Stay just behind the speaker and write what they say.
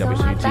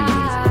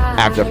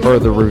after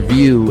further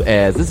review,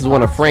 as this is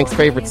one of Frank's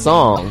favorite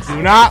songs.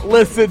 Do not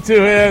listen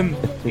to him.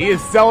 He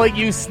is selling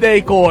you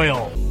snake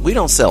oil. We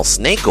don't sell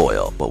snake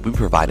oil, but we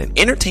provide an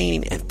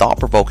entertaining and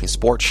thought-provoking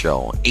sports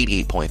show on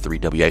 88.3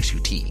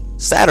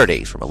 WXUT,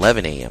 Saturdays from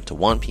 11 a.m. to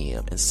 1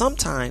 p.m., and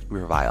sometimes we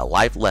provide a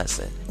life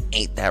lesson.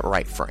 Ain't that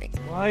right, Frank?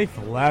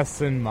 Life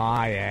lesson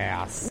my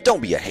ass.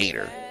 Don't be a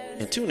hater.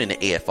 And tune in to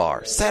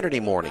AFR Saturday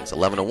mornings,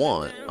 11 to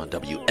 1 on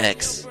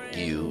WXUT.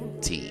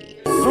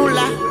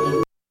 Hola.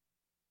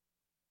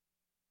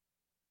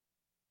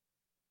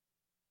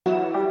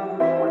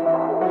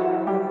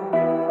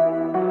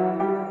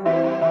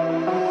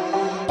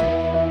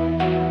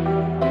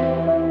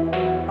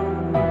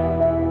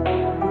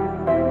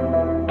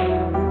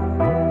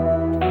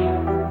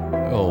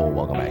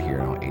 Welcome back here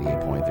on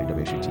 88.3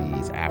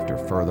 WXUT's After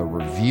Further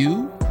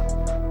Review.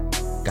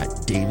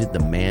 Got David, the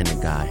man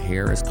that got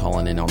Harris,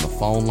 calling in on the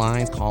phone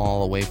lines, calling all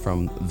the way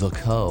from the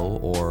Co,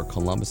 or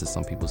Columbus, as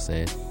some people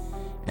said.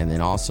 And then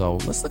also,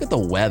 let's look at the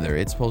weather.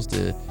 It's supposed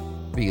to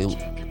be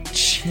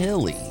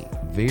chilly,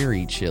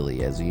 very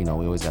chilly. As you know,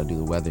 we always got to do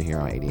the weather here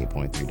on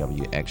 88.3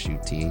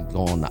 WXUT.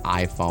 Go on the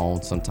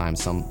iPhone,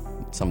 sometimes some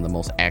of the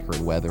most accurate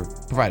weather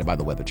provided by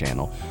the Weather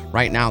Channel.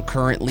 Right now,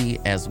 currently,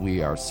 as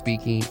we are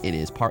speaking, it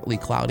is partly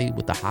cloudy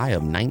with a high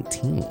of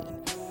 19.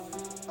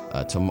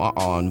 Tomorrow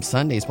on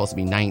Sunday, it's supposed to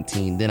be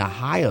 19. Then a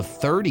high of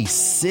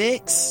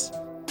 36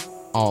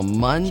 on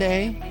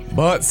Monday.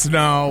 But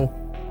snow.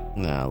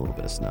 Nah, a little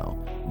bit of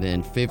snow.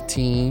 Then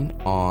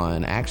 15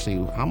 on,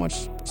 actually, how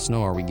much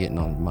snow are we getting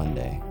on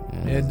Monday?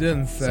 It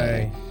didn't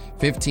say.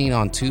 15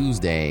 on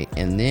Tuesday,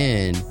 and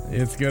then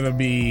it's going to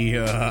be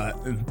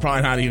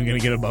probably not even going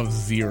to get above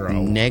 0.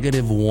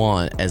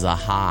 -1 as a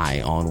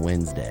high on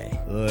Wednesday.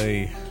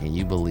 Oy. Can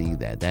you believe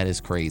that? That is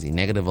crazy.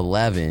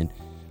 -11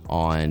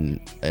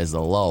 on as a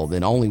low.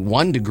 Then only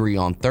 1 degree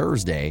on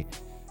Thursday,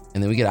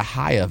 and then we get a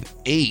high of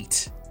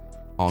 8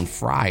 on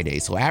Friday.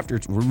 So after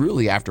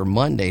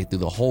Monday through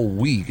the whole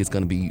week, it's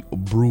going to be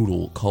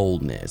brutal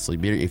coldness. So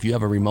if you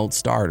have a remote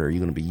starter, you're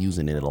going to be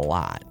using it a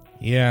lot.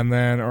 Yeah, and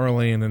then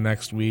early in the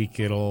next week,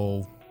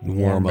 it'll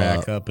warm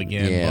back up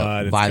again. Yeah,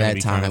 but it's by that be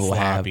time, we'll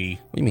have. sloppy.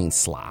 What do you mean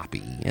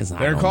sloppy?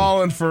 They're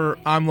calling for.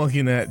 I'm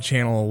looking at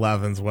Channel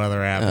 11's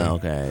weather app. Oh,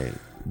 okay.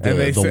 And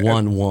they the say,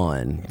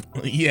 1-1.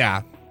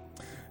 Yeah,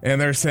 and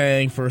they're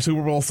saying for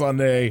Super Bowl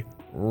Sunday,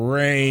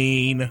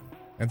 rain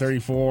and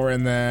 34,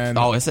 and then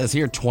it says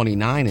here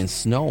 29 and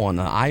snow on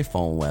the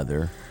iPhone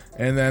weather,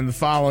 and then the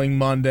following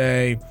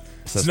Monday.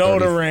 Snow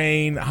to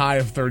rain, high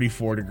of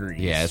 34 degrees.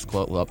 Yeah, it's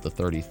close up to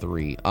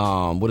 33.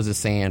 What is it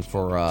saying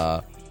for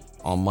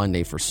on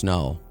Monday for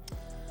snow?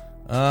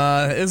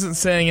 Isn't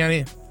saying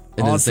any.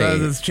 All it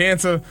says is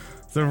chance of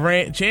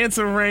rain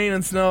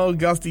and snow.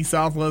 Gusty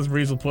southwest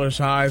breeze will push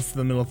highs to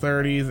the middle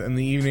 30s. In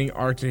the evening,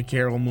 Arctic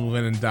air will move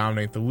in and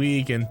dominate the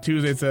week. And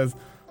Tuesday it says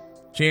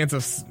chance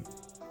of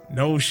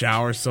snow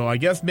showers. So I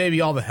guess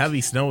maybe all the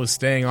heavy snow is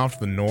staying off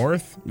to the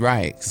north.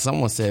 Right.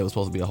 Someone said it was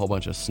supposed to be a whole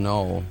bunch of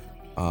snow.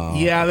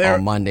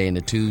 On Monday and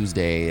the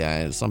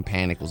Tuesday, some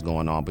panic was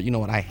going on. But you know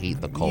what? I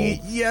hate the cold.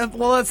 Yeah,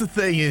 well, that's the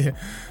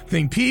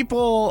thing.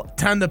 People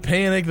tend to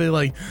panic. They're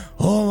like,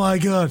 oh my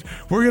God,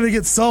 we're going to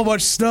get so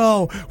much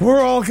snow.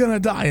 We're all going to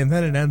die. And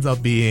then it ends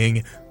up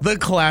being the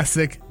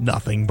classic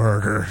nothing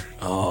burger.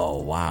 Oh,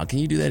 wow. Can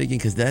you do that again?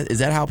 Because is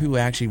that how people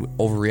actually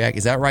overreact?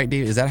 Is that right,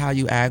 Dave? Is that how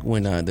you act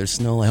when there's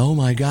snow? Like, oh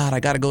my God, I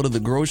got to go to the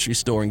grocery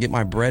store and get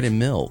my bread and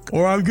milk.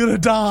 Or I'm going to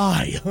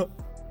die.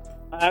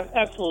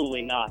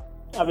 Absolutely not.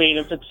 I mean,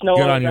 if it's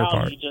snowing on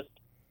around,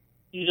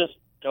 you just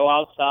go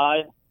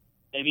outside,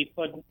 maybe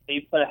put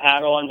a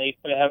hat on, maybe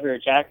put a heavier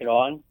jacket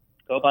on,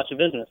 go about your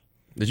business.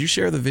 Did you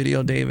share the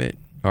video, David?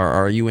 Or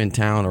are you in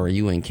town, or are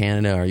you in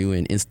Canada? Are you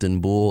in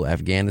Istanbul,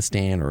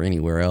 Afghanistan, or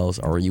anywhere else?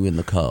 Or are you in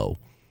the Co?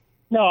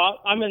 No,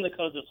 I'm in the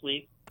Co this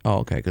week. Oh,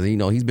 okay, because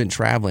he's been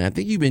traveling. I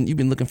think you've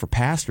been looking for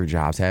pastor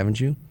jobs, haven't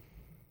you?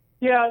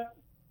 Yeah,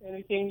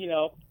 anything,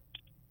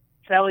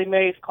 Sally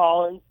Mae's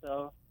calling,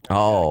 so.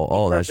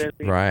 Oh, that's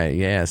right.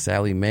 Yeah,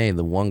 Sally Mae,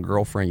 the one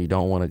girlfriend you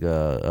don't want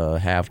to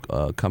have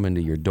come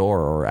into your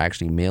door, or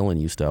actually mailing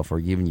you stuff, or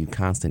giving you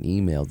constant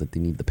emails that they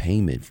need the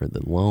payment for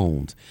the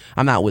loans.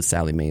 I'm not with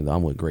Sally Mae, though.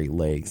 I'm with Great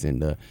Lakes,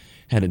 and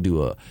had to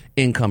do a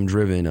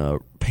income-driven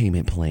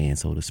payment plan,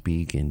 so to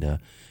speak, and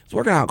it's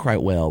working out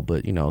quite well.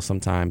 But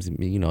sometimes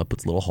it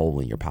puts a little hole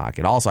in your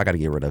pocket. Also, I got to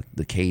get rid of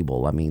the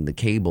cable. I mean, the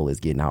cable is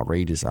getting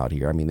outrageous out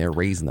here. I mean, they're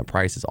raising the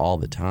prices all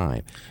the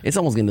time. It's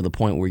almost getting to the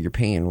point where you're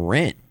paying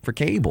rent for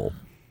cable.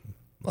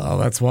 Well,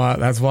 that's why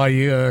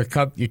you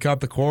cut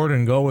the cord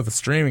and go with a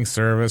streaming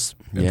service.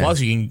 And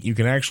plus, you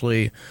can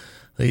actually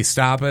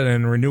stop it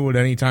and renew it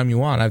anytime you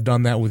want. I've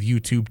done that with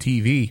YouTube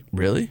TV.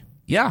 Really?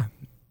 Yeah.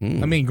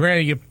 I mean,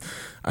 granted,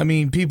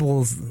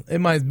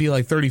 it might be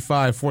like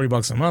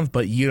 $35-$40 a month,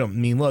 but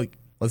look,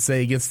 let's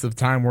say it gets to the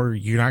time where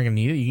you're not going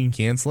to need it, you can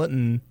cancel it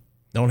and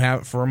don't have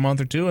it for a month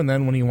or two, and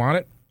then when you want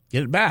it,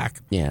 get it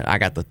back. Yeah, I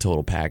got the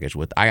total package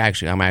with. I'm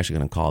actually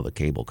going to call the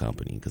cable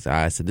company because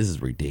I said this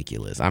is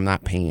ridiculous. I'm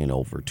not paying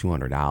over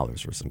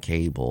 $200 for some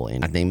cable,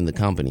 and I'm naming the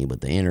company,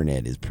 but the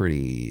internet is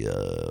pretty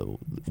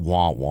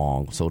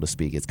wong, so to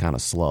speak. It's kind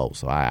of slow,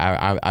 so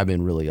I've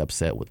been really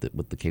upset with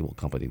the cable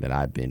company that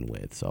I've been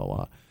with.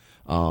 So,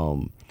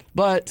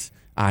 but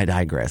I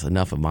digress.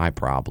 Enough of my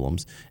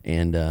problems.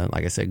 And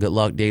like I said, good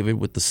luck, David,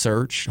 with the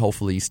search.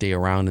 Hopefully you stay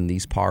around in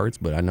these parts.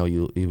 But I know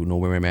you know,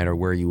 no matter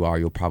where you are,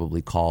 you'll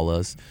probably call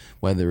us,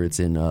 whether it's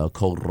in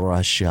cold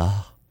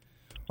Russia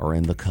or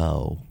in the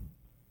Co.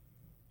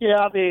 Yeah,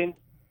 I mean,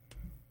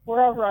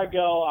 wherever I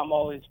go, I'm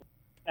always...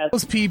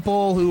 Those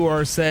people who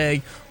are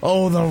saying,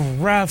 oh, the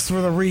refs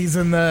were the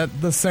reason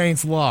that the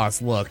Saints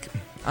lost. Look,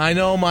 I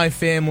know my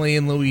family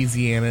in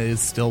Louisiana is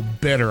still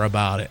bitter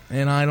about it,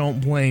 and I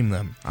don't blame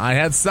them. I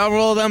had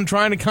several of them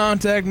trying to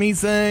contact me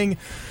saying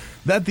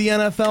that the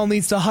NFL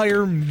needs to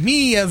hire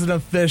me as an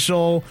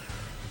official.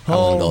 I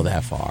wouldn't go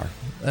that far.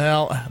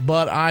 Well,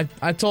 but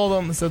I told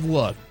them, I said,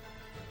 look,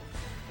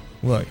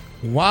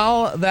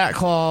 while that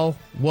call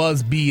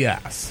was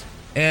BS,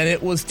 and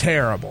it was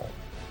terrible,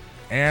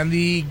 and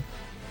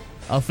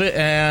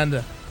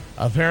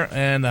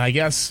I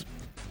guess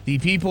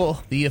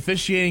the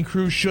officiating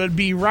crew should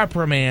be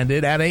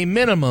reprimanded at a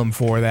minimum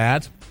for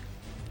that.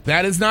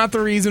 That is not the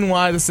reason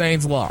why the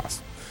Saints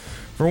lost.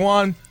 For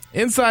one,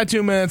 inside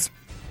 2 minutes,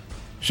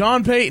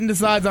 Sean Payton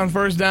decides on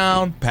first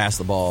down. Pass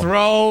the ball.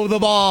 Throw the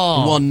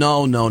ball. Well,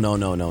 no.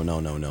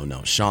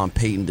 Sean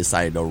Payton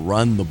decided to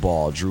run the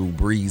ball. Drew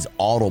Brees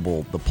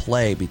audibled the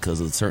play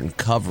because of certain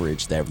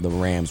coverage that the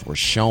Rams were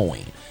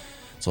showing.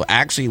 So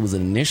actually it was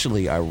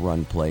initially a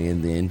run play,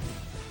 and then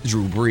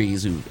Drew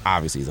Brees, who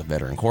obviously is a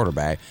veteran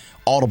quarterback,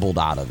 audibled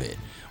out of it.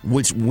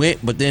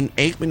 But then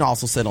Aikman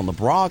also said on the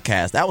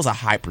broadcast that was a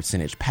high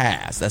percentage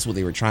pass. That's what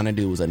they were trying to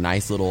do. It was a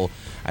nice little,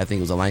 I think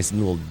it was a nice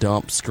little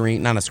dump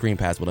screen, not a screen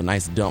pass, but a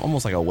nice dump,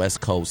 almost like a West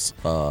Coast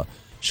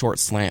short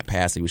slant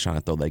pass he was trying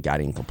to throw that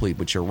got incomplete.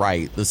 But you're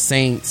right, the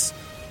Saints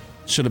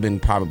should have been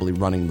probably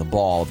running the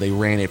ball. They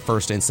ran it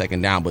first and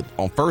second down, but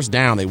on first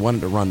down they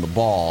wanted to run the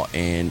ball,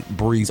 and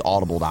Brees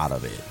audibled out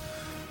of it.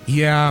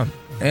 Yeah,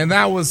 and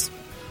that was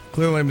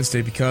clearly a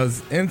mistake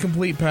because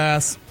incomplete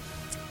pass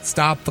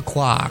stopped the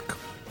clock.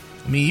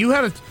 I mean,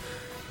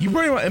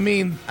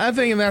 I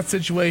think in that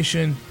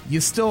situation,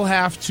 you still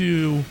have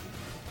to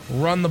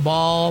run the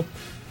ball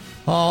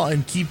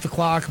and keep the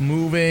clock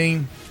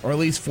moving, or at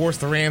least force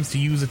the Rams to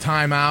use a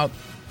timeout.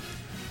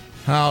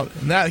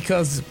 And that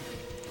because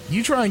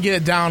you try and get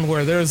it down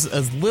where there's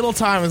as little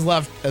time as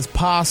left as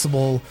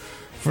possible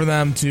for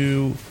them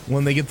to,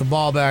 when they get the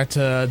ball back,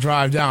 to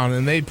drive down,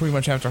 and they pretty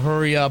much have to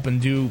hurry up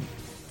and do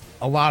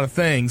a lot of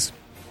things.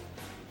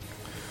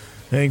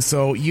 And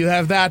so you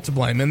have that to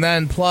blame. And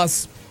then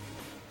plus,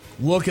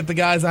 look at the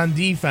guys on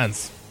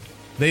defense.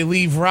 They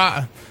leave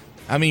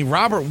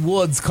Robert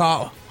Woods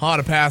caught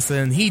a pass,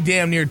 and he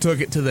damn near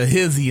took it to the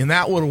hizzy, and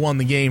that would have won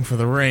the game for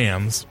the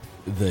Rams.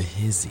 The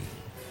hizzy.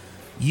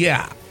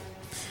 Yeah.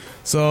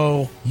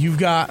 So you've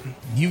got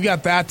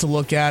that to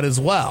look at as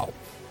well.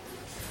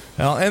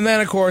 Well, and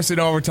then of course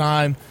in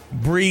overtime,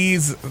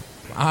 Brees,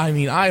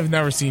 I've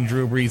never seen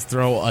Drew Brees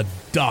throw a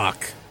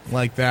duck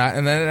like that,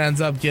 and then it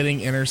ends up getting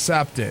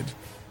intercepted.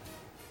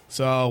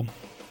 So,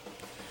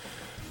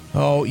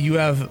 you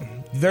have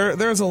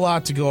there's a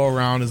lot to go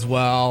around as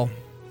well,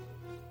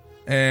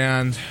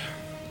 and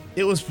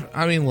it was.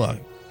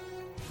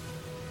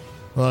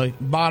 Look.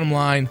 Bottom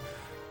line,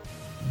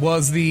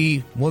 was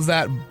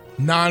that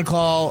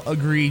non-call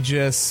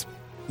egregious?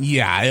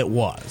 Yeah, it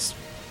was.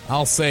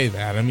 I'll say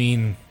that. I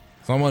mean,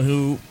 someone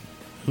who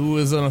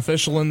is an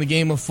official in the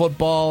game of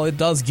football, it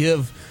does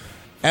give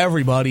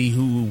everybody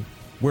who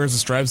wears the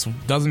stripes,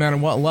 doesn't matter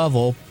what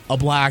level, a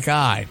black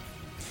eye.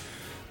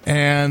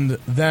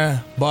 But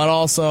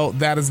also,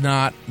 that is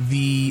not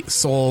the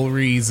sole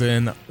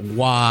reason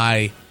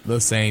why the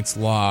Saints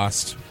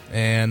lost.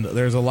 And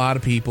there's a lot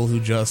of people who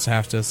just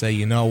have to say,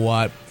 you know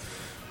what?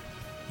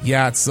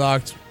 Yeah, it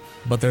sucked,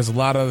 but there's a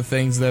lot of other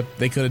things that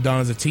they could have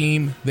done as a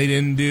team they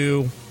didn't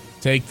do.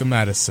 Take the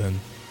medicine.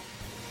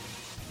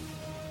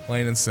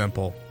 Plain and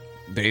simple.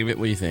 David,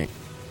 what do you think?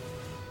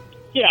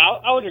 Yeah,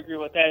 I would agree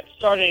with that.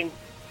 Starting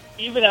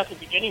even at the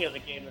beginning of the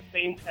game, the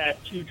Saints had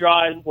 2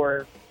 drives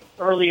where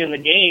early in the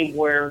game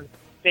where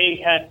they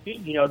had,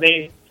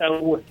 they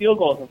settled with field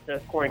goals instead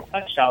of scoring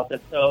touchdowns.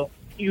 And so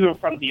even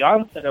from the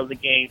onset of the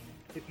game,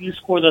 if you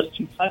score those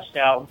 2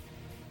 touchdowns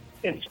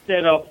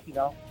instead of,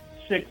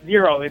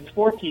 6-0, it's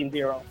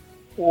 14-0.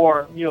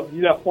 Or,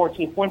 you have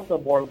 14 points on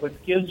the board, which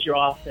gives your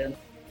offense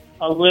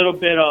a little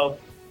bit of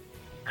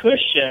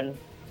cushion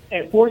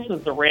and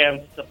forces the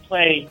Rams to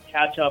play,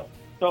 catch up,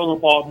 throw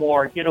the ball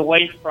more, get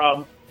away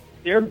from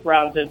their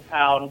ground and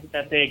pound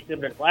that they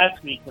exhibited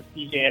last week with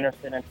C.J.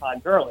 Anderson and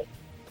Todd Gurley.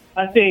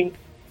 I think,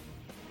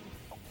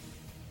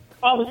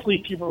 obviously,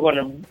 people are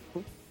going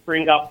to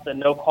bring up the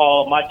no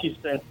call. My 2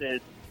 cents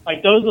is,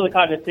 those are the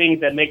kind of things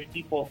that make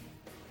people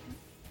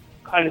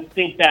kind of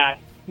think that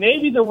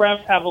maybe the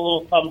refs have a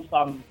little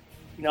something,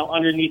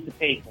 underneath the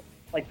table.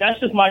 That's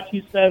just my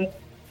 2 cents.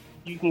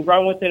 You can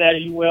run with it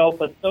as you will,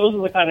 but those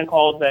are the kind of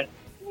calls that,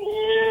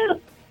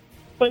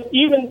 But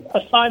even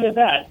aside of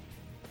that,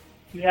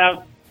 you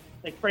have,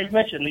 like Frank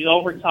mentioned, the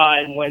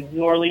overtime when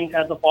New Orleans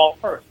has the ball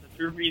first. If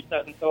Drew Brees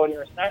doesn't throw an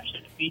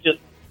interception, if he just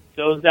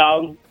goes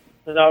down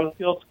the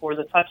field, scores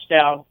a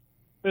touchdown,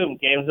 boom,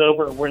 game's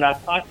over. We're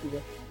not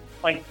talking.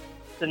 Like,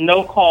 the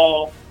no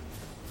call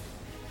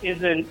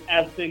isn't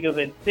as big of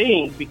a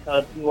thing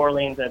because New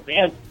Orleans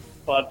advanced,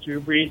 but Drew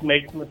Brees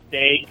makes a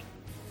mistake.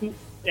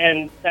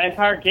 And that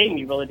entire game,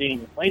 he really didn't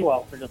even play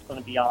well, if we're just going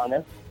to be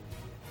honest.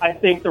 I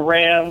think the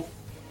Rams,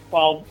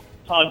 while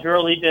Todd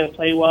Gurley didn't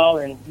play well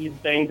and he's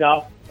banged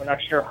up, we're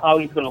not sure how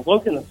he's going to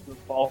look in the Super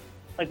Bowl.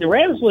 Like, the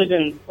Rams really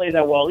didn't play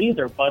that well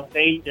either, but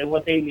they did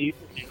what they needed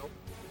to do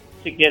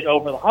to get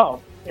over the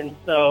hump. And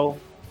so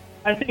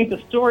I think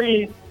the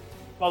story,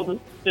 well,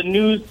 the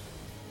news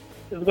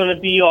is going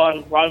to be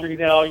on Roger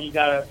Goodell. You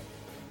got to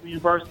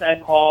reverse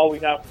that call. We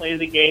got to play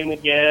the game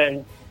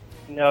again.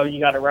 You know,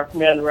 you got to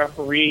reprimand the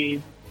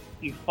referees.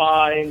 You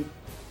fine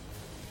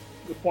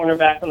the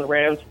cornerback on the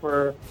Rams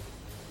for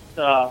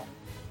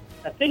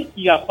I think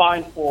you got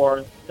fined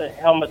for the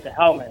helmet to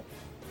helmet.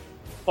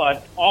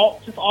 But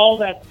all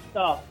that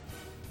stuff,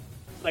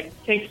 like,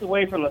 takes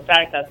away from the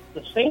fact that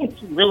the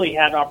Saints really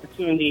had an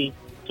opportunity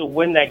to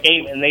win that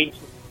game, and they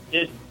just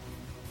didn't.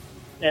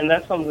 And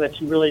that's something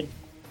that you really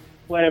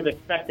would have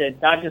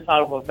expected, not just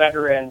out of a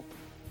veteran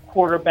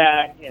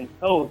quarterback and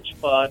coach,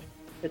 but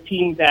a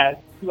team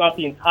that throughout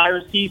the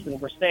entire season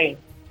were saying,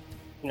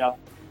 you know,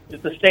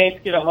 if the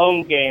Saints get a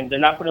home game, they're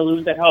not going to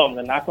lose at home.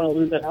 They're not going to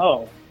lose at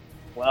home.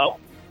 Well,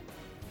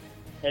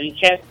 you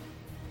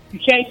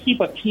can't keep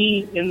a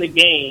team in the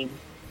game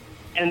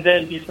and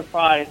then be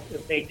surprised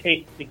if they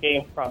take the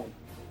game from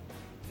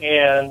you.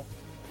 And,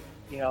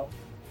 you know,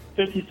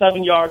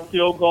 57-yard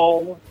field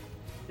goal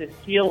to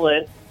seal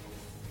it,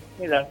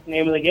 you know,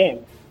 name of the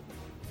game.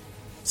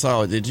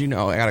 So, did you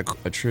know, I got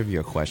a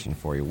trivia question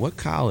for you. What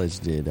college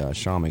did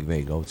Sean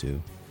McVay go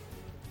to?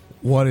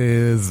 What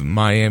is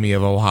Miami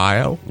of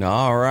Ohio?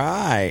 All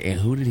right. And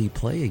who did he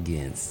play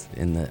against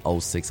in the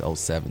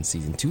 06-07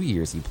 season? 2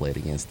 years he played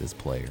against this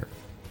player.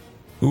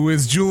 Who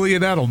is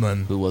Julian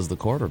Edelman? Who was the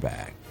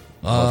quarterback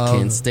of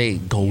Kent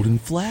State. Golden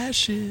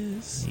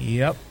Flashes.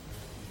 Yep.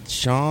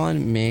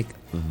 Sean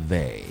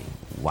McVay.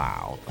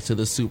 Wow. To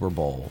the Super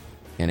Bowl.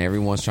 And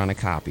everyone's trying to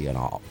copy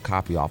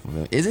off of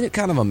him. Isn't it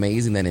kind of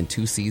amazing that in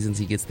 2 seasons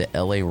he gets the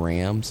LA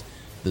Rams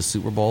the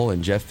Super Bowl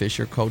and Jeff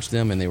Fisher coached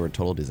them and they were a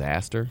total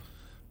disaster?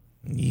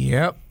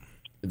 Yep.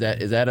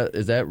 Is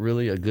that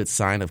really a good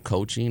sign of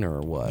coaching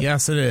or what?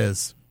 Yes, it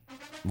is.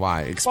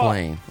 Why?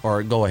 Explain.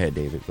 Or go ahead,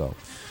 David. Go.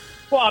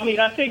 Well, I mean,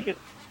 I think it's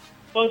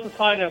both a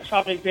sign of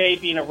Sean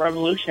McVay being a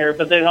revolutionary,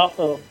 but then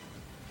also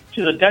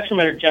to the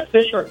detriment of Jeff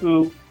Fisher,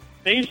 who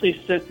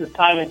basically since his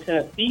time in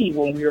Tennessee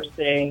when we were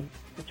saying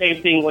the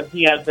same thing when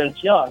he had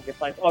Vince Young. It's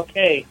like,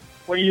 okay,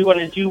 what are you going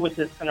to do with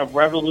this kind of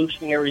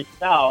revolutionary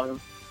style? And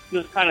he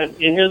was kind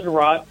of in his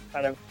rut,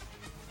 kind of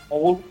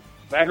old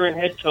veteran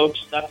head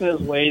coach, stuck in his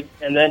ways,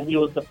 and then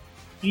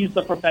he's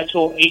the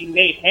perpetual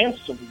 8-8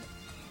 hamster wheel.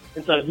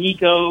 And so he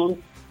goes,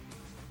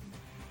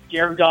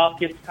 Jared Goff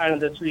gets kind of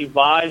this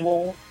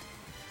revival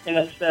in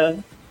a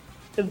sense.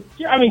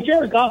 I mean,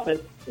 Jared Goff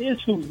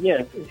is who he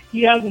is.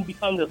 He hasn't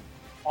become this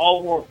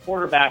all-world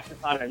quarterback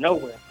that's out of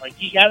nowhere. Like,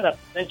 he has that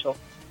potential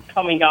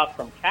coming out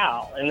from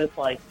Cal, and it's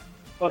like,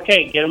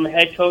 okay, get him a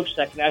head coach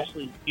that can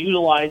actually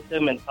utilize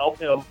him and help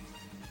him,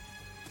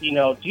 you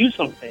know, do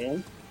some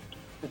things.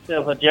 Instead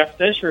of a Jeff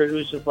Fisher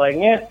who's just like,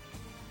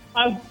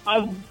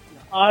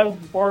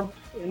 I've worked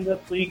in this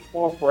league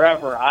for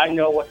forever. I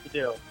know what to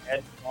do.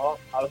 And, well,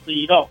 obviously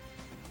you don't.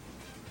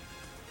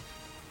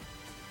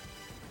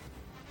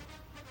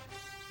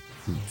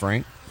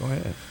 Frank, go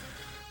ahead.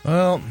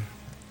 Well,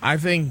 I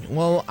think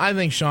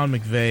Sean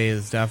McVay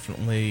has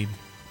definitely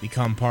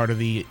become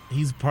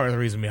he's part of the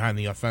reason behind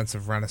the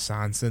offensive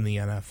renaissance in the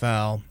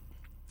NFL.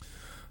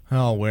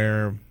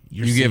 Where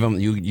you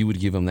would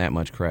give him that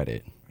much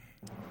credit.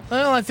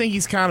 Well, I think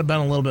he's kind of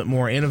been a little bit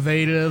more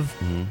innovative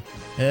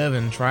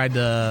and tried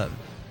to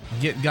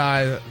get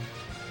guys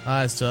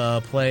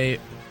to play,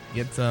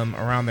 get them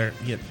around their,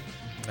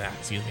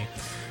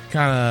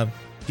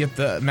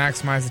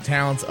 maximize the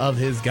talents of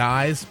his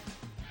guys.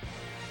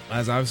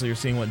 As obviously you're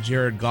seeing what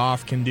Jared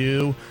Goff can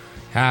do,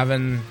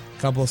 having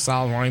a couple of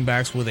solid running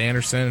backs with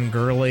Anderson and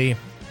Gurley,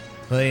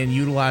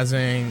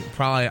 utilizing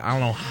probably, I don't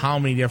know how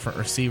many different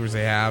receivers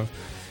they have.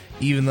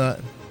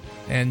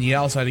 And you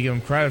also had to give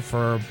them credit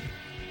for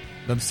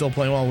them still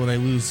playing well when they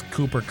lose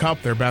Cooper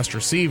Kupp, their best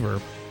receiver.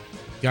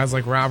 Guys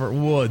like Robert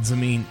Woods,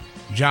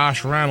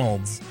 Josh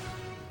Reynolds,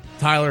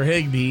 Tyler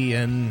Higbee,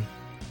 and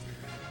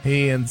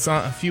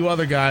a few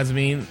other guys.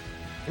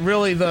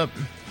 Really the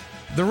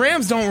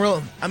Rams don't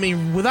really.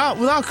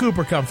 Without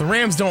Cooper Kupp, the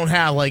Rams don't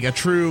have like a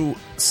true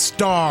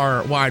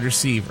star wide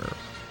receiver.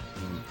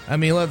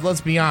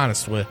 Let's be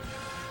honest with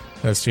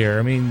this here.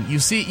 I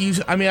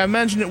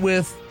mentioned it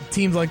with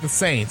teams like the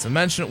Saints. I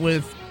mentioned it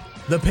with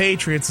the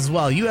Patriots as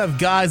well. You have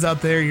guys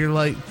out there, you're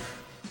like,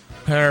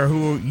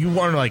 who you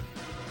wonder, like,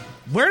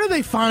 where do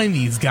they find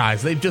these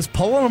guys? They've just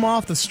pulling them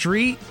off the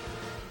street.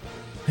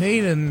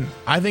 Hayden,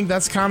 I think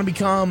that's kind of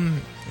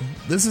become,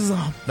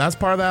 that's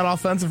part of that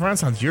offensive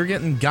renaissance. You're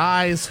getting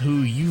guys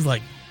who you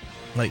like,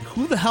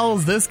 who the hell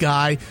is this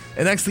guy?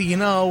 And next thing you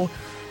know,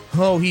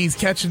 he's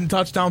catching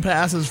touchdown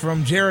passes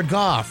from Jared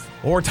Goff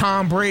or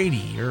Tom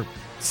Brady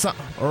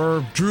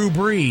or Drew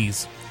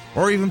Brees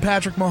or even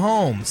Patrick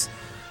Mahomes.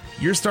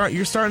 You're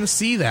starting to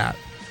see that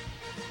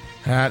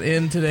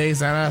in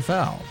today's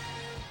NFL.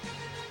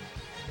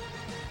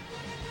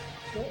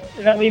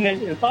 I mean,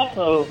 it's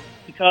also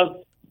because,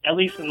 at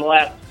least in the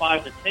last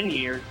 5 to 10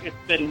 years, it's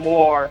been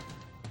more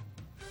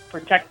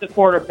protect the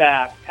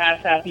quarterback,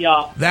 pass at the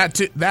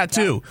offense. That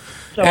too.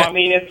 So, I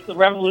mean, it's the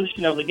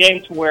revolution of the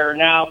game to where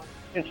now,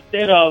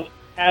 instead of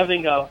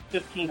having a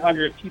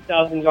 1,500,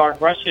 2,000-yard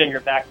rusher in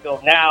your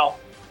backfield, now,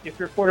 if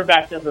your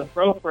quarterback doesn't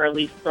throw for at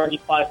least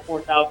 35,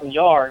 4,000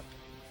 yards,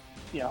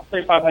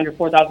 3,500,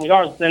 4,000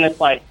 yards, then it's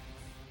like,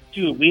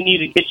 dude, we need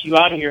to get you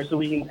out of here so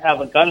we can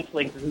have a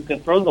gunslinger who can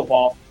throw the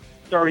ball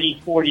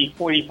 30, 40,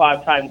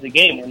 45 times a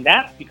game, and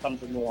that becomes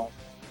the norm.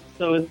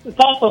 So it's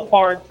also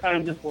part kind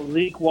of just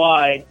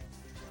league-wide,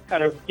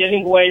 kind of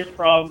getting away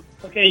from,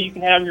 okay, you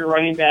can have your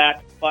running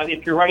back, but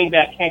if your running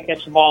back can't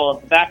catch the ball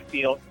in the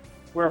backfield,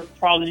 we're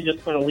probably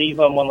just going to leave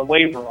them on the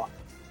waiver line.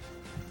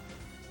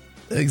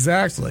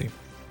 Exactly.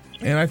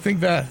 And I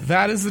think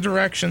that is the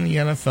direction the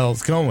NFL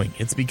is going.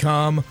 It's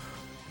become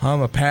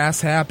a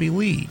pass-happy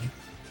league.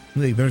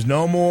 There's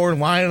no more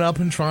lining up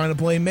and trying to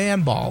play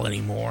man ball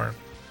anymore.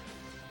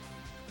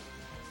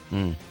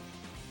 All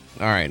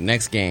right,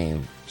 next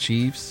game,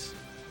 Chiefs,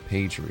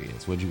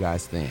 Patriots. What'd you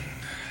guys think?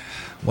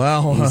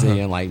 Well, he's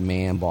saying like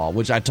man ball,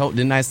 which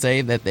didn't I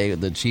say that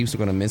the Chiefs are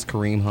going to miss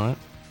Kareem Hunt?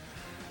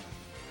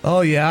 Oh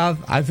yeah,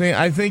 I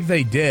think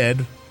they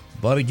did,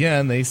 but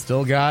again, they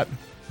still got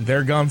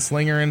their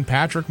gunslinger in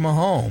Patrick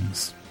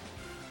Mahomes.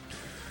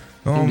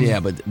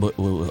 Yeah, but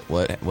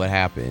what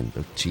happened?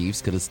 The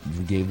Chiefs could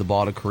have gave the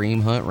ball to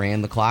Kareem Hunt,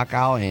 ran the clock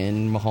out,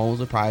 and Mahomes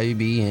would probably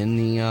be in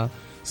the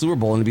Super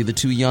Bowl and be the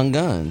two young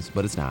guns,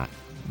 but it's not.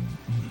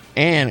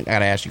 And I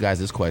gotta ask you guys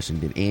this question: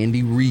 did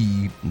Andy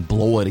Reid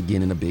blow it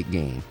again in a big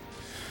game?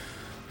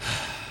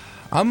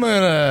 I'm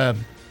gonna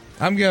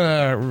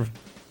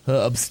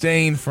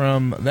abstain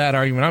from that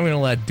argument. I'm gonna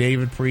let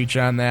David preach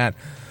on that.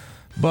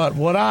 But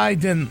what I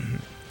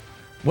didn't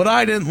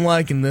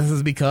like, and this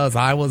is because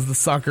I was the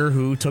sucker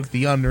who took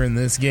the under in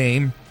this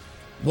game,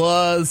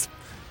 was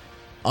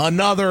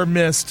another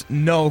missed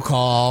no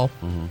call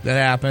that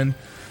happened.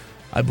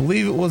 I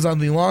believe it was on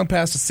the long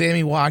pass to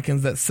Sammy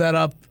Watkins that set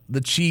up the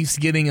Chiefs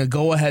getting a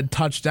go-ahead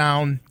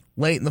touchdown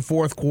late in the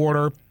fourth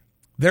quarter.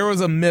 There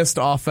was a missed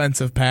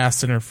offensive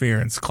pass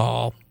interference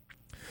call.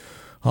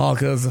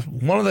 Because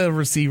one of the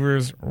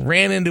receivers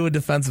ran into a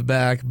defensive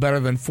back better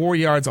than 4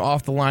 yards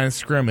off the line of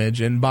scrimmage,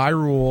 and by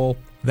rule,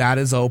 that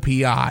is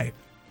OPI.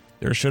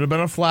 There should have been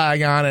a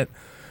flag on it.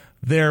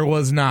 There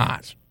was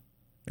not.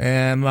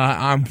 And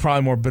I'm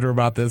probably more bitter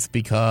about this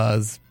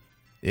because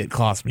it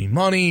cost me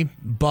money,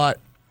 but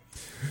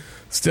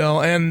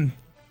still. And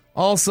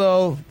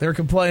also, they're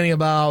complaining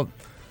about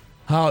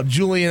how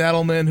Julian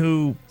Edelman,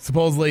 who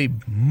supposedly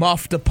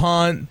muffed a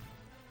punt,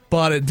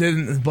 but it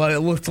didn't. But it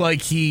looked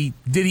like did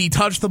he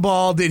touch the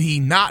ball? Did he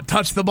not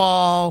touch the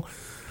ball?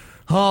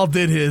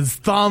 Did his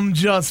thumb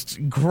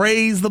just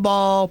graze the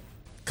ball?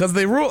 Because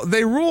they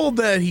ruled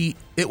that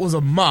it was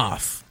a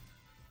muff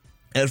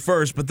at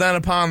first, but then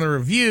upon the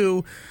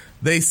review,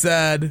 they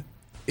said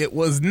it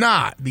was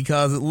not,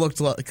 because it looked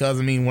like,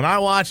 when I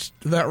watched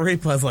that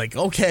replay, I was like,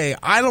 okay,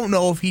 I don't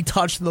know if he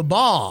touched the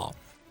ball.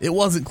 It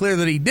wasn't clear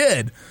that he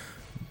did.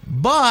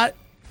 But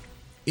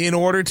in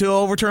order to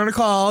overturn a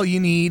call, you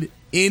need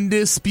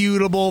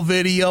indisputable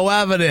video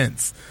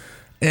evidence.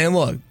 And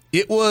look,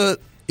 it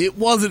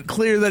wasn't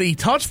clear that he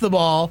touched the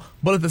ball,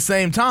 but at the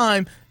same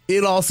time,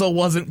 it also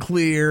wasn't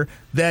clear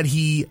that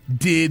he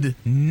did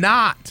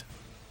not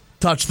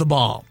touch the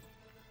ball.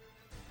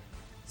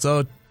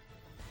 So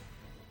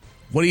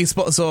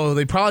So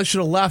they probably should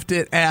have left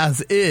it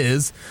as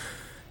is,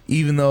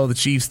 even though the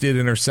Chiefs did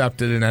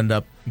intercept it and end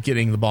up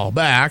getting the ball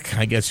back.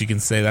 I guess you can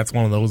say that's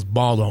one of those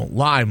ball don't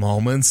lie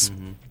moments.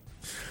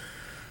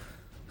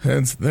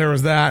 And there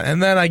was that.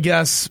 And then I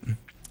guess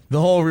the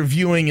whole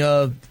reviewing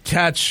of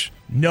catch,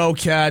 no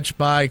catch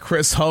by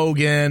Chris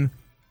Hogan.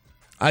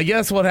 I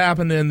guess what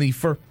happened in the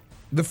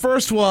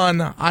first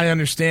one, I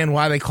understand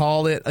why they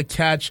called it a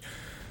catch,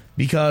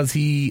 because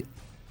he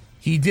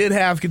did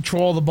have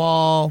control of the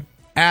ball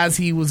as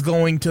he was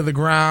going to the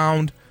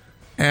ground,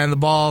 and the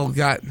ball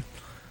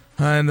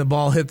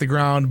hit the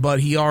ground, but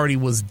he already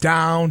was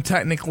down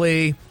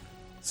technically,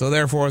 so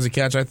therefore it was a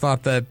catch. I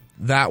thought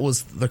that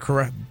was the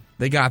correct.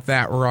 They got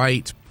that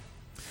right.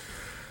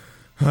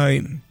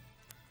 Right.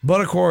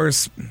 But of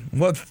course,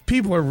 what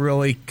people are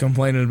really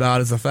complaining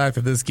about is the fact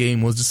that this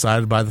game was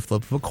decided by the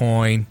flip of a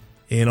coin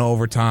in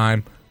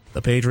overtime.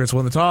 The Patriots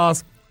win the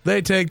toss.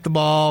 They take the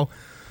ball.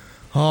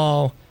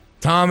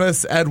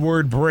 Thomas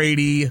Edward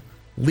Brady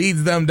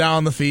leads them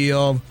down the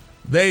field.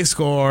 They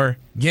score.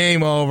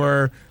 Game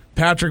over.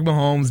 Patrick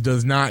Mahomes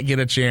does not get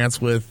a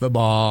chance with the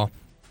ball.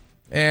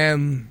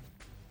 And,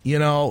 you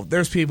know,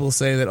 there's people who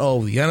say that,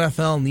 oh, the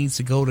NFL needs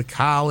to go to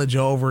college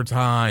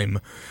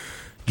overtime.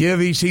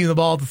 Give each team the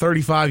ball at the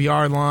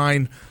 35-yard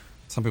line.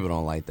 Some people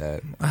don't like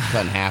that.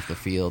 Cutting half the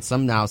field.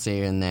 Some now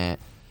saying that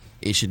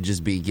it should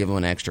just be give them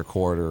an extra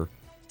quarter,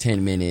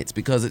 10 minutes.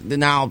 Because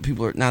now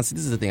people are... Now, see,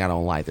 this is the thing I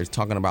don't like. They're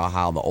talking about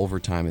how the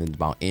overtime is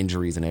about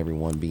injuries and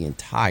everyone being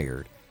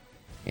tired.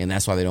 And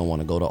that's why they don't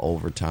want to go to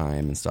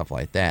overtime and stuff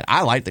like that.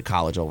 I like the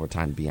college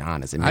overtime, to be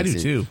honest. I do,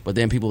 too. But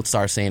then people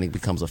start saying it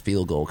becomes a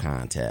field goal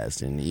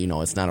contest. And, you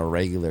know, it's not a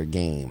regular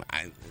game.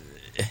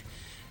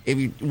 If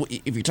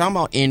you're talking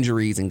about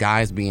injuries and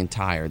guys being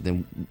tired,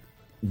 then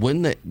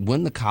wouldn't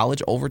the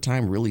college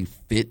overtime really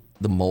fit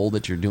the mold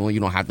that you're doing?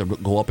 You don't have to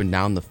go up and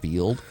down the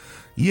field.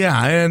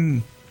 Yeah,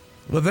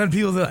 but then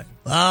people say,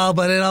 oh,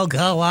 but it'll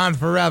go on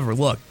forever.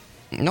 Look,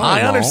 no,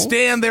 I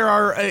understand there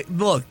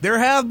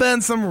have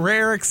been some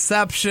rare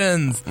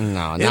exceptions in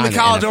the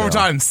college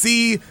overtime.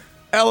 See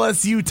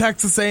LSU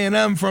Texas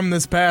A&M from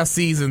this past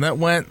season that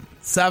went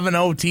 7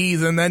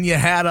 OTs, and then you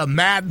had a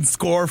Madden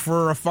score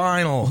for a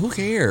final. Who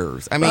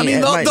cares? What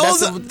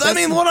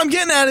I'm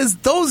getting at is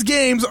those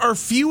games are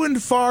few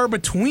and far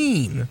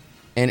between.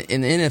 And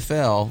in the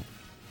NFL,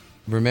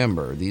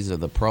 remember, these are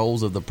the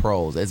pros of the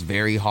pros. It's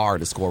very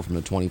hard to score from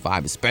the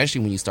 25, especially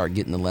when you start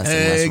getting the less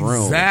and less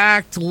room.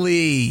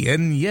 Exactly.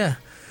 And yeah.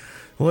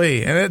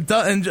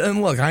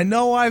 And look, I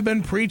know I've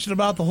been preaching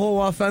about the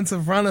whole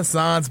offensive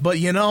renaissance, but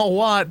you know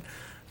what?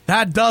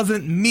 That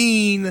doesn't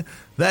mean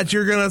that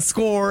you're going to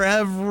score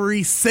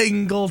every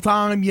single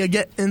time you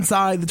get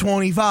inside the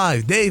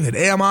 25. David,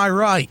 am I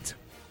right?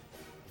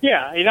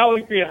 Yeah, I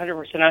would agree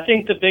 100%. I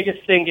think the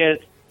biggest thing is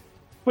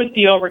with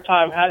the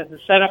overtime, how does it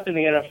set up in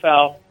the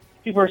NFL?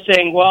 People are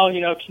saying, well, you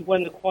know, if you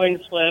win the coin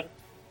flip,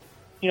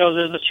 you know,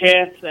 there's a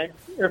chance that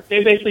if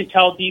they basically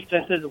tell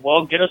defenses,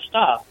 well, get a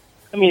stop.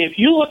 I mean, if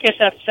you look at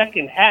that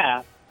second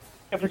half,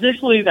 and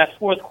particularly that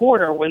fourth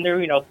quarter when there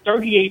were,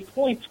 38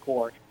 points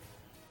scored,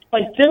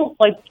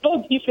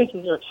 those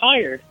defenses are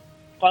tired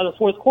by the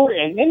fourth quarter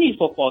in any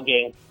football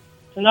game.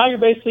 So now you're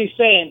basically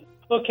saying,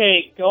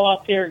 okay, go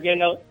out there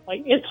again.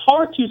 It's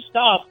hard to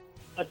stop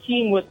a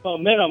team with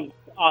momentum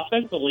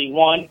offensively,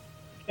 one.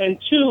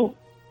 And two,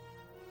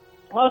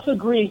 I also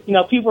agree,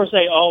 people are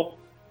saying,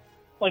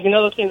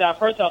 another thing that I've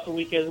heard throughout the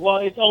week is, well,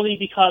 it's only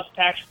because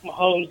Patrick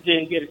Mahomes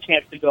didn't get a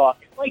chance to go out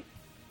there.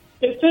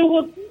 If it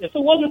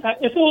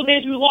was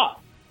Andrew Luck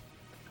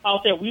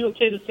out there, we would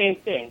say the same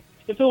thing.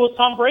 If it was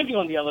Tom Brady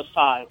on the other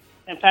side,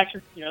 and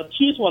Patrick, the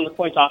Chiefs won the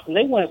coin toss, and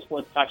they won a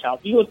sports touchdown,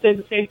 you would say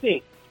the same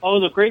thing. Oh,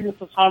 the greatness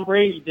of Tom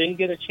Brady didn't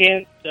get a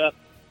chance to,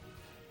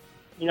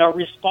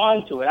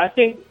 respond to it. I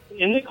think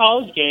in the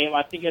college game,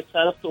 I think it's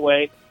set up the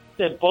way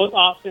that both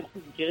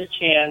offenses get a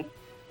chance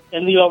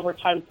in the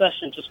overtime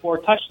session to score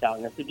a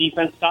touchdown. If the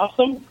defense stops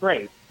them,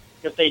 great.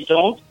 If they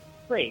don't,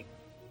 great.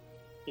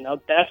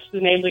 That's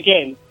the name of the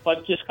game.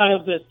 But just kind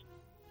of this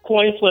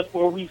coin flip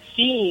where we've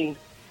seen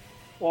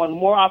on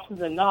more often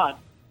than not,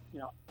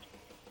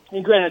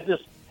 and granted, this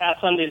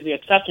past Sunday is the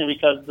exception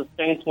because the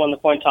Saints won the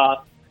coin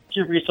toss,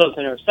 Drew Brees throws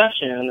an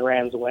interception, and the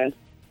Rams win.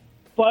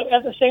 But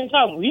at the same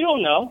time, we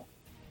don't know.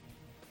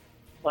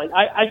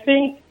 I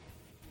think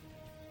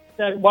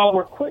that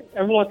while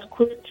everyone's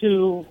quick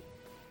to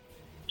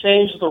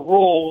change the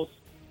rules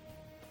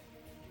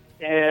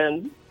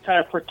and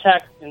kind of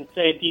protect and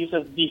say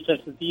defense,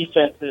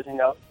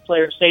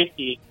 player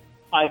safety,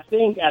 I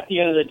think at the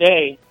end of the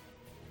day,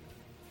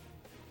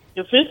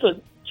 if it's a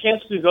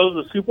chance to go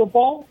to the Super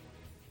Bowl,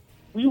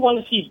 we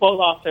want to see both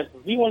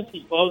offenses. We want to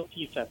see both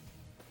defenses.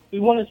 We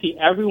want to see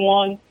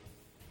everyone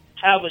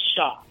have a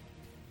shot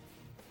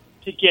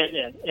to get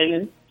in.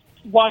 And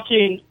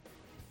watching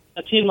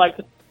a team like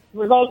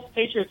regardless of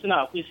Patriots or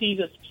not, we see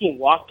this team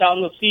walk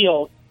down the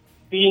field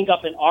beating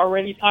up an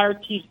already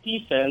tired Chiefs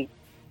defense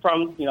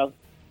from,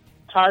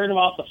 tiring them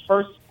out the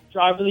first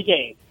drive of the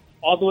game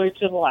all the way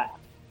to the last.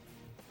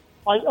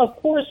 Of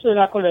course, they're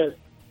not going to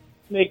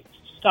make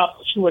stuff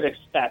that you would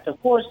expect.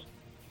 Of course,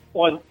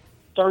 on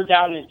third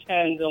down and 10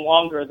 and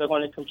longer, they're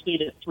going to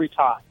complete it 3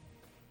 times.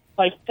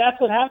 That's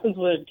what happens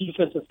when a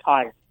defense is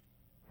tired.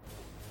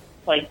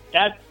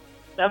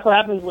 That's what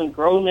happens when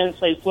grown men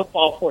play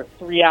football for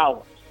 3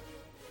 hours.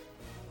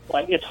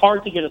 It's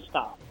hard to get a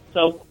stop.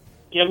 So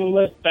give them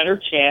a better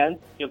chance,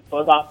 give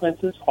both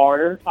offenses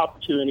harder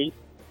opportunities.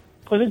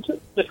 Because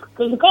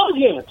the college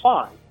game is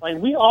fun.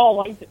 We all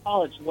like the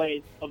college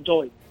ways of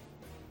doing it.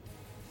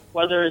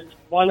 Whether it's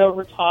 1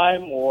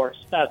 overtime or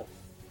 7.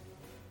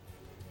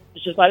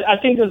 It's just, I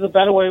think there's a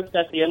better way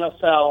that the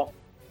NFL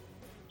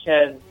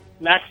can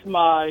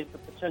maximize the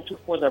potential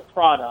for their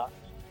product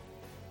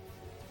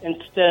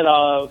instead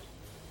of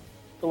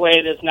the way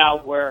it is now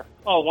where,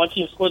 one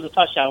team scores a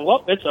touchdown.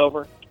 Well, it's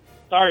over.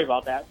 Sorry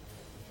about that.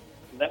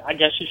 I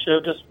guess you should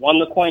have just won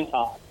the coin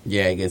toss.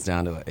 Yeah,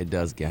 it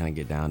does kind of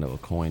get down to a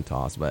coin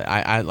toss. But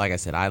I like I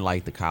said, I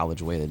like the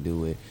college way to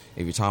do it.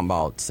 If you're talking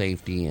about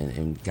safety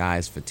and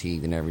guys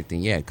fatigued and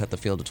everything, yeah, cut the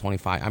field to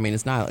 25. I mean,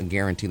 it's not a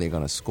guarantee they're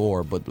going to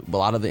score, but a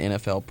lot of the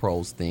NFL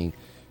pros think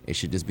It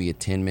should just be a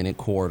 10-minute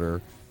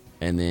quarter,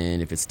 and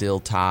then if it's still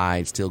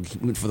tied, still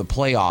for the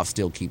playoffs,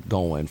 still keep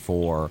going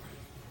for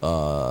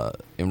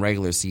in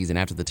regular season.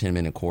 After the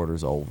 10-minute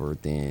quarter's over,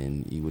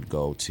 then you would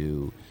go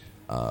to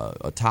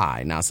a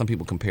tie. Now, some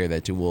people compare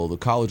that to, well, the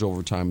college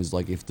overtime is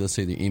like if, let's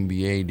say, the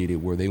NBA did it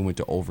where they went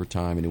to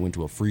overtime and it went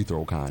to a free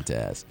throw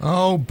contest.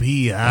 Oh,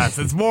 BS.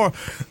 It's more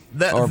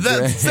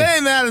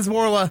saying that is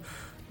more like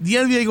the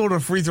NBA go to a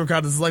free throw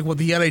contest is like what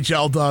the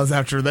NHL does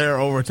after their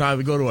overtime.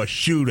 We go to a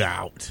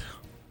shootout.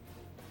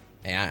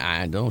 And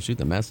I don't shoot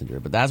the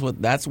messenger, but that's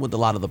what a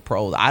lot of the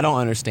pros. I don't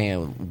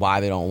understand why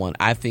they don't want.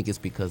 I think it's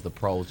because the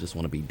pros just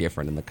want to be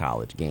different in the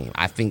college game.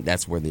 I think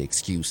that's where the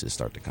excuses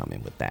start to come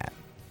in with that.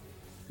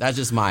 That's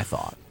just my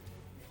thought.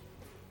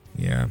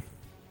 Yeah.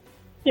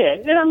 Yeah,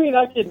 and I mean,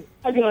 I can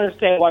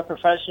understand why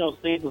professionals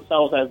see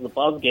themselves as the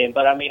buzz game,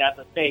 but I mean, at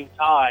the same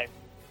time,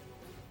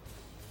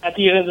 at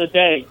the end of the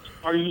day,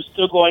 are you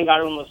still going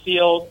out on the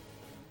field,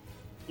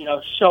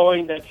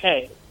 showing that,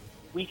 hey,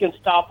 we can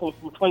stop them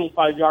from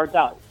 25 yards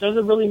out? Does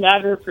it really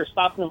matter if you're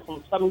stopping them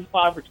from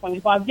 75 or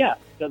 25? Yes,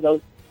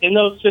 because in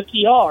those 50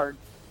 yards,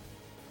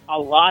 a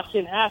lot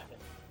can happen.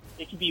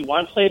 It could be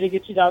one play to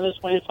get you down to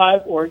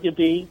 25, or it could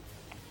be,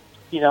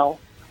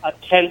 a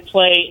 10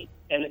 play,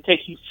 and it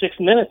takes you 6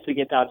 minutes to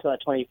get down to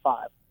that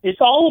 25. It's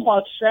all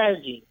about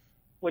strategy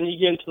when you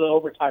get into the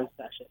overtime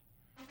session.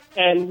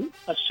 And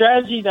a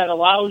strategy that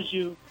allows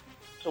you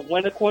to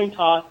win a coin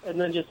toss and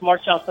then just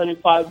march out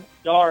 75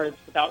 yards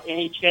without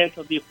any chance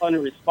of the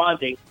opponent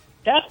responding,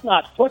 that's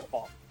not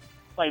football.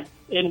 Like,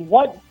 in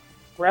what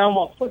realm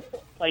of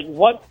football, like,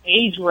 what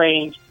age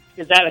range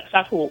is that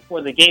acceptable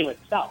for the game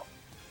itself?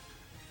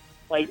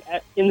 Like,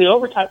 in the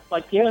overtime,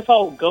 like, the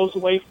NFL goes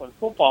away from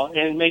football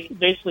and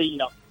basically,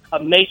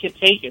 a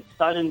make-it-take-it,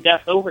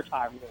 sudden-death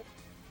overtime rule.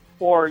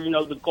 Or,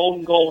 the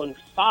golden goal in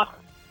soccer.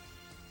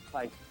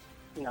 Like,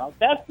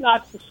 that's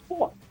not the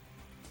sport.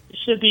 It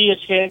should be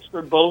a chance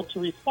for both to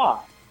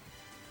respond.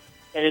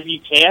 And if you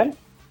can,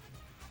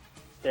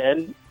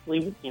 then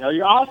leave,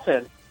 your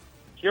offense.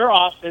 Your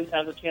offense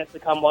has a chance to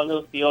come onto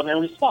the field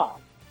and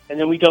respond. And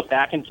then we go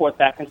back and forth,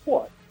 back and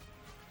forth.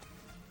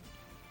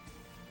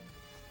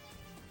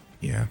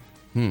 Yeah.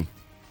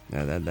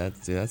 Yeah,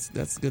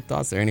 that's good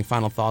thoughts there. Any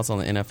final thoughts on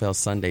the NFL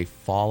Sunday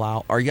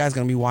fallout? Are you guys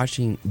going to be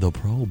watching the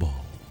Pro Bowl?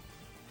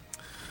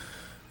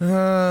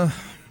 I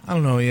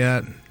don't know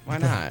yet. Why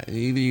not?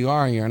 Either you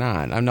are or you're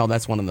not. I know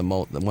that's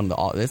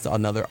it's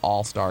another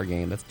All-Star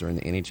game. That's during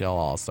the NHL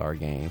All-Star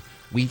game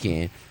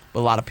weekend. But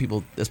a lot of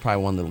people, it's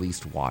probably one of the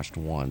least watched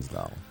ones,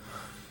 though.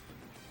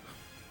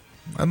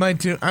 I might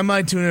tune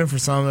in for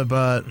some of it,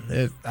 but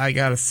I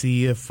got to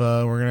see if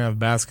we're going to have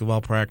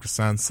basketball practice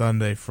on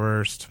Sunday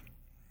first.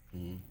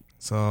 Mm.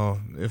 So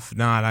if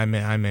not, I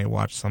may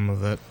watch some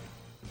of it.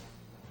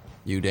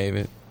 You,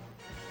 David?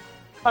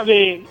 I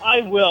mean,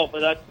 I will, but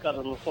that's because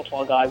I'm a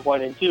football guy,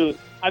 1 and 2.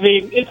 I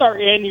mean, it's our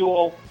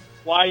annual,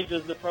 why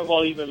does the Pro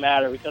Bowl even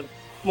matter? Because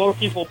more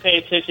people pay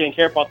attention and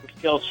care about the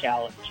skills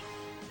challenge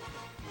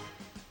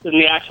than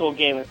the actual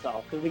game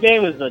itself. Because the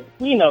game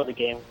we know the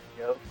game is a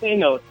joke. They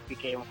know it's the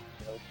game is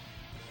a joke.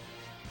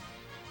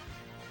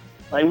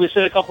 Like we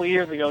said a couple of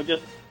years ago,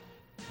 just,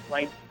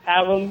 like,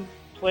 have them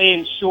play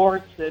in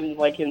shorts and,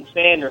 like, in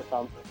sand or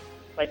something.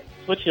 Like,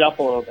 switch it up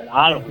a little bit.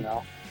 I don't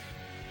know.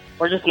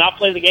 Or just not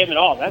play the game at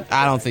all.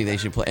 I don't think they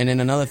should play. And then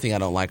another thing I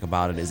don't like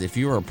about it is if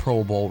you're a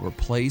Pro Bowl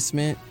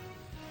replacement,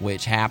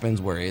 which happens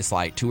where it's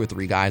like 2 or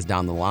 3 guys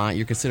down the line,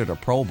 you're considered a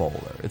Pro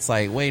Bowler. It's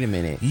like, wait a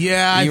minute.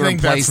 Yeah, I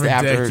think that's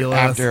ridiculous.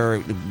 After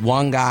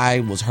one guy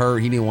was hurt,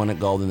 he didn't want to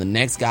go. Then the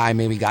next guy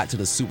maybe got to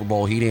the Super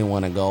Bowl, he didn't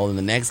want to go. Then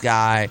the next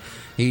guy,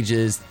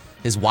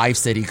 his wife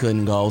said he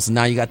couldn't go. So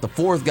now you got the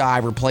 4th guy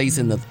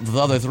replacing the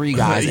other 3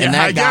 guys. Yeah, and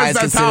that guy's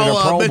considered a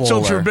Pro Bowler.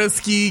 Mitchell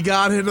Trubisky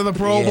got into the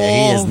Pro Bowl.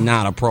 He is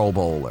not a Pro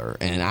Bowler.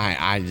 And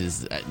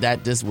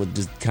that just would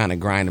just kind of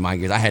grind my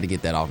gears. I had to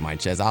get that off my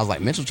chest. I was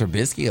like, Mitchell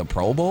Trubisky, a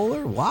Pro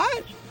Bowler?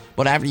 What?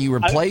 But after you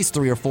replace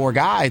 3 or 4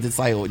 guys, it's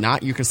like,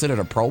 not you're considered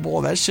a Pro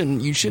Bowl? You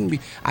shouldn't be.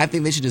 I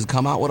think they should just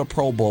come out with a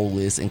Pro Bowl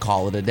list and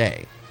call it a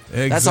day.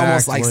 Exactly. That's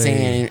almost like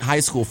saying in high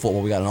school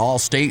football, we got an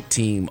all-state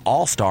team,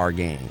 all-star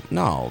game.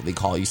 No,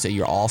 you say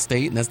you're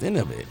all-state, and that's the end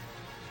of it.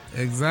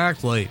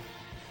 Exactly.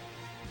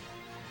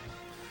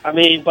 I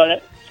mean,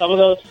 but some of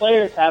those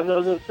players have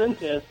those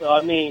incentives. So,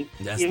 I mean,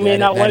 you may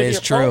not want to be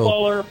a Pro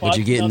Bowler, but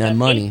you're getting that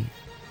money.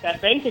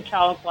 That bank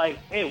account's like,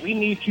 hey, we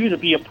need you to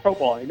be a Pro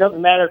Bowler. It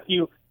doesn't matter if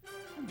you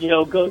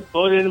go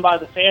voted in by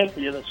the fans,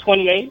 you're the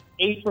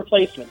 28th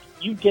replacement.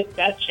 You get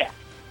that check.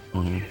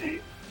 Mm-hmm.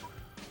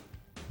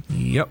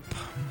 Yep.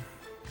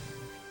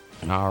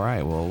 All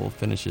right, well, we'll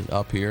finish it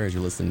up here as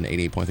you're listening to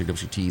 88.3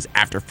 WT's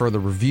After Further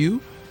Review.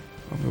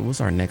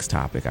 What's our next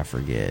topic? I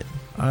forget.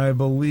 I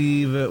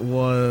believe it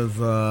was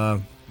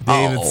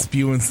David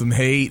spewing some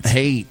hate.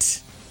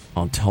 Hate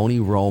on Tony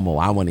Romo.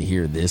 I want to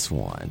hear this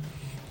one.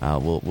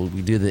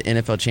 We do the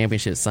NFL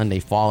Championship Sunday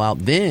fallout.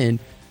 Then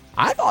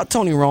I thought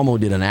Tony Romo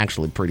did an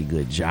actually pretty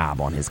good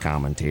job on his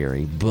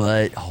commentary,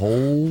 but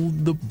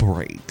hold the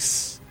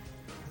brakes.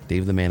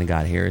 David the Man of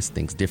God Harris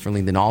thinks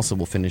differently. Then also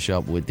we'll finish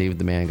up with David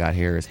the Man of God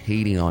Harris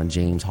hating on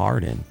James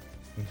Harden.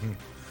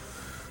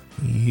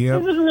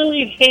 Yep. Is it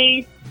really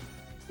hate,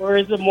 or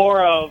is it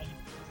more of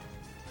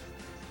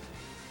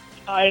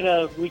kind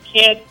of, we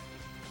can't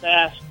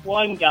bash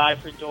one guy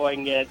for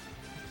doing it,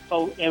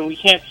 and we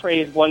can't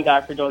praise one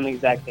guy for doing the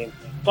exact same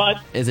thing? But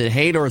is it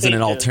hate or is it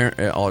an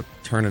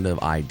alternative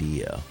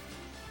idea?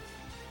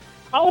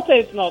 I would say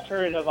it's an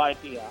alternative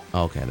idea.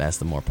 Okay, that's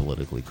the more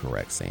politically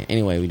correct saying.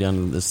 Anyway, we've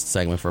done this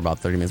segment for about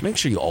 30 minutes. Make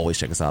sure you always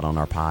check us out on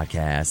our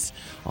podcast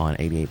on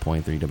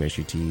 88.3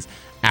 WXUT's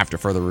After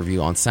Further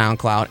Review on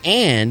SoundCloud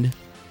and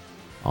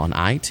on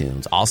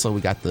iTunes. Also,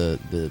 we got the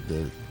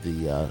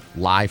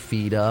live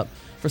feed up.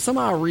 For some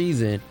odd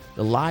reason,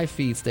 the live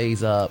feed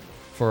stays up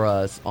for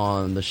us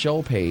on the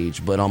show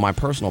page, but on my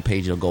personal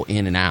page, it'll go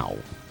in and out.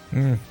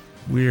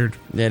 Weird.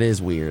 That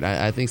is weird.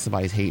 I think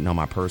somebody's hating on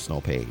my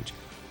personal page.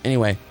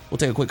 Anyway, we'll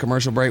take a quick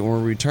commercial break. When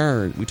we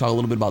return, we talk a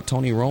little bit about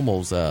Tony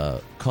Romo's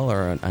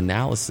color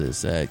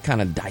analysis,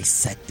 kind of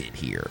dissected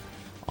here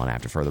on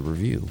After Further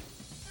Review.